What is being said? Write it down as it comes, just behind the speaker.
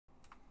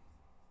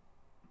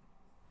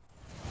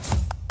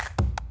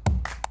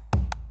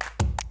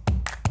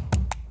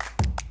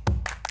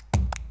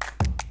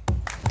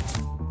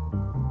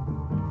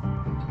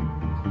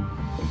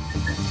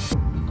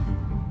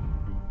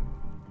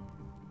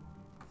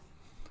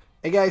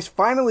Hey guys,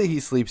 finally he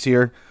sleeps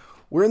here.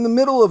 We're in the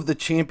middle of the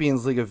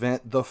Champions League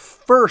event, the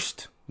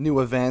first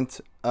new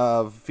event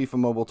of FIFA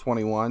Mobile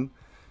 21.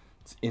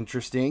 It's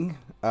interesting.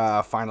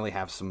 Finally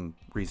have some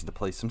reason to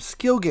play some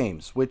skill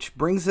games, which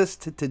brings us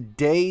to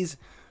today's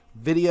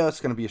video.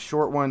 It's going to be a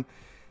short one.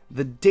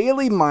 The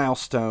daily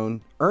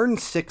milestone, earn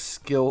six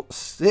skill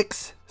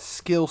stars.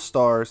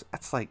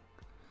 That's like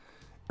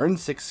earn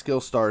 6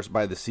 skill stars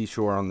by the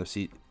seashore on the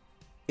sea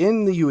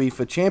in the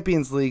UEFA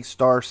Champions League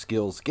star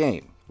skills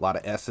game. A lot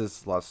of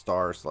S's, a lot of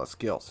stars, a lot of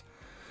skills.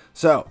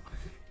 So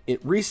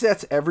it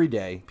resets every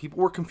day. People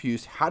were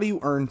confused. How do you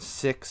earn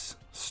 6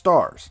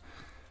 stars?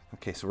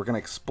 Okay, so we're going to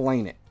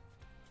explain it.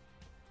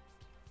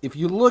 If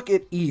you look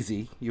at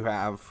easy, you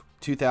have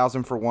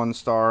 2,000 for 1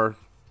 star,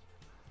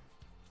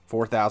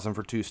 4,000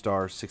 for 2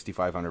 stars,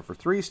 6,500 for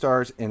 3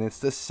 stars, and it's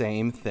the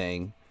same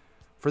thing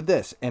for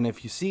this. And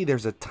if you see,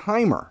 there's a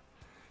timer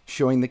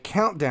showing the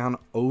countdown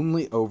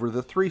only over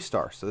the 3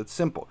 stars. So it's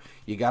simple.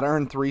 You got to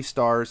earn 3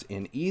 stars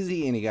in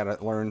easy, and you got to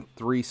earn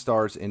 3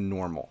 stars in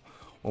normal.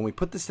 When we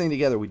put this thing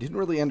together, we didn't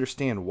really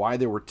understand why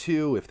there were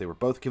 2. If they were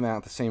both giving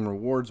out the same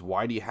rewards,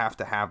 why do you have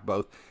to have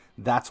both?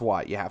 That's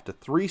why. You have to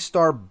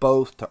 3-star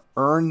both to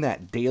earn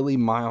that daily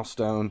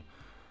milestone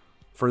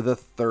for the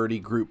 30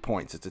 group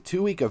points. It's a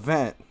 2-week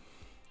event.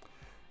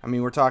 I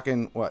mean, we're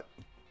talking, what,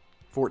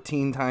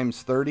 14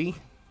 times 30?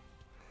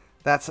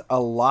 That's a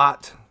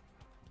lot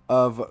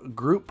of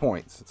group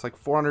points. It's like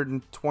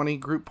 420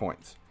 group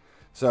points.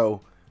 So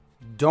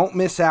don't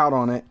miss out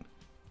on it.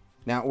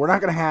 Now, we're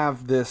not going to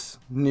have this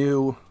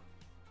new,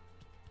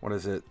 what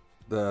is it,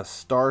 the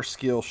star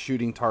skill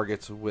shooting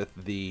targets with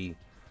the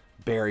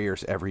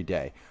barriers every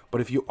day.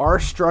 But if you are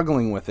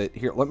struggling with it,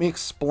 here, let me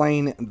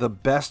explain the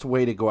best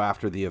way to go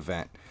after the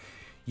event.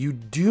 You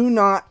do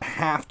not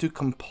have to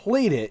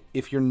complete it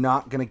if you're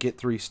not going to get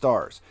 3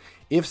 stars.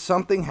 If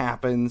something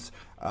happens,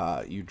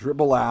 you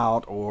dribble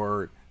out,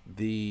 or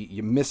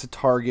you miss a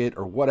target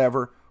or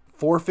whatever,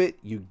 forfeit,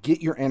 you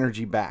get your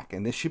energy back.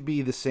 And this should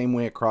be the same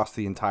way across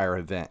the entire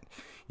event.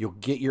 You'll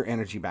get your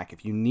energy back.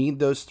 If you need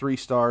those 3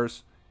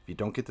 stars, if you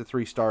don't get the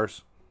 3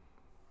 stars,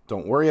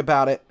 don't worry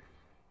about it.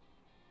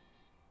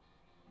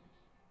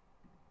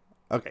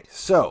 Okay,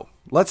 so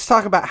let's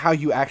talk about how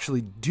you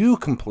actually do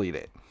complete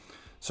it.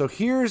 So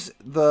here's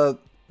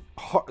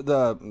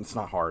it's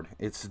not hard,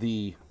 it's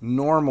the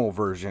normal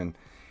version.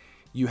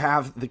 You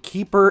have the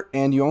keeper,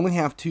 and you only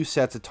have 2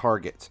 sets of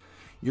targets.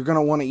 You're going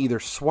to want to either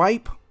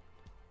swipe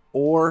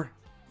or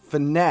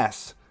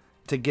finesse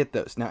to get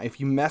those. Now, if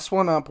you mess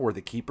one up or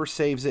the keeper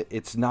saves it,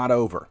 it's not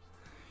over.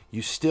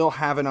 You still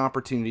have an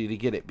opportunity to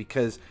get it,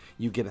 because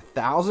you get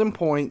 1,000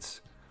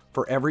 points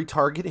for every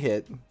target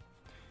hit.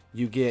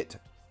 You get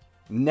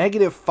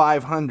negative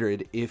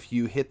 500 if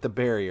you hit the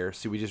barrier.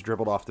 See, we just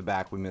dribbled off the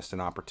back. We missed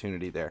an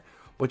opportunity there.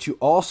 But you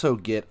also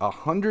get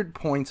 100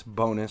 points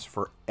bonus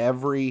for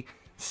every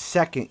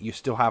second you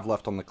still have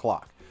left on the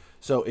clock.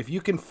 So if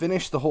you can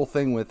finish the whole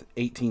thing with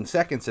 18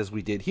 seconds, as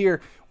we did here,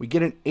 we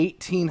get an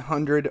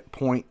 1,800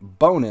 point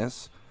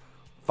bonus,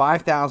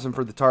 5,000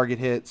 for the target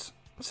hits,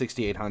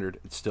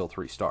 6,800, it's still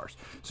 3 stars.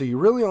 So you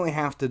really only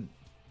have to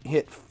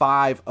hit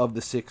 5 of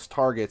the 6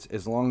 targets,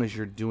 as long as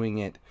you're doing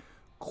it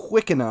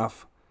quick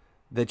enough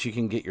that you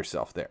can get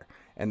yourself there.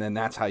 And then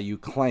that's how you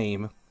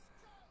claim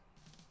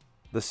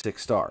the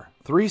 6 star.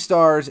 3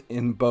 stars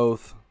in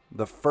both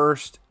the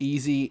first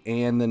easy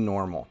and the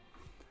normal.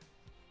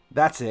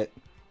 That's it.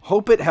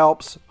 Hope it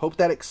helps. Hope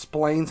that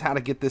explains how to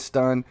get this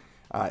done.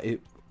 It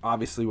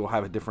obviously will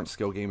have a different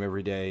skill game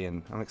every day,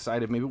 and I'm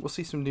excited. Maybe we'll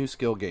see some new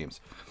skill games.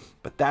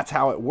 But that's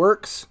how it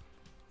works.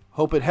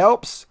 Hope it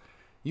helps.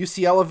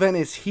 UCL event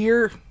is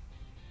here.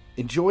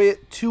 Enjoy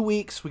it. 2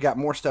 weeks. We got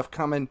more stuff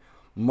coming.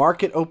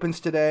 Market opens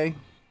today.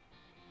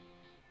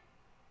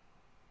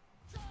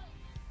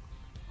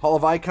 Hall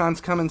of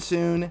Icons coming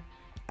soon,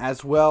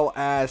 as well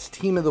as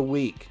Team of the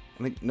Week.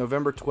 I think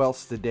November 12th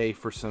is the day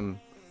for some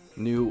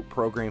new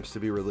programs to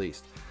be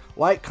released.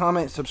 Like,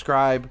 comment,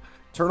 subscribe,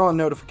 turn on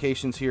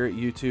notifications here at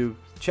YouTube.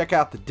 Check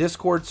out the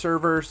Discord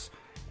servers,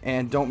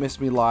 and don't miss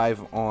me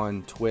live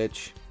on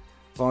Twitch.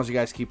 As long as you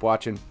guys keep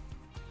watching,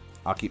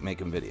 I'll keep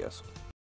making videos.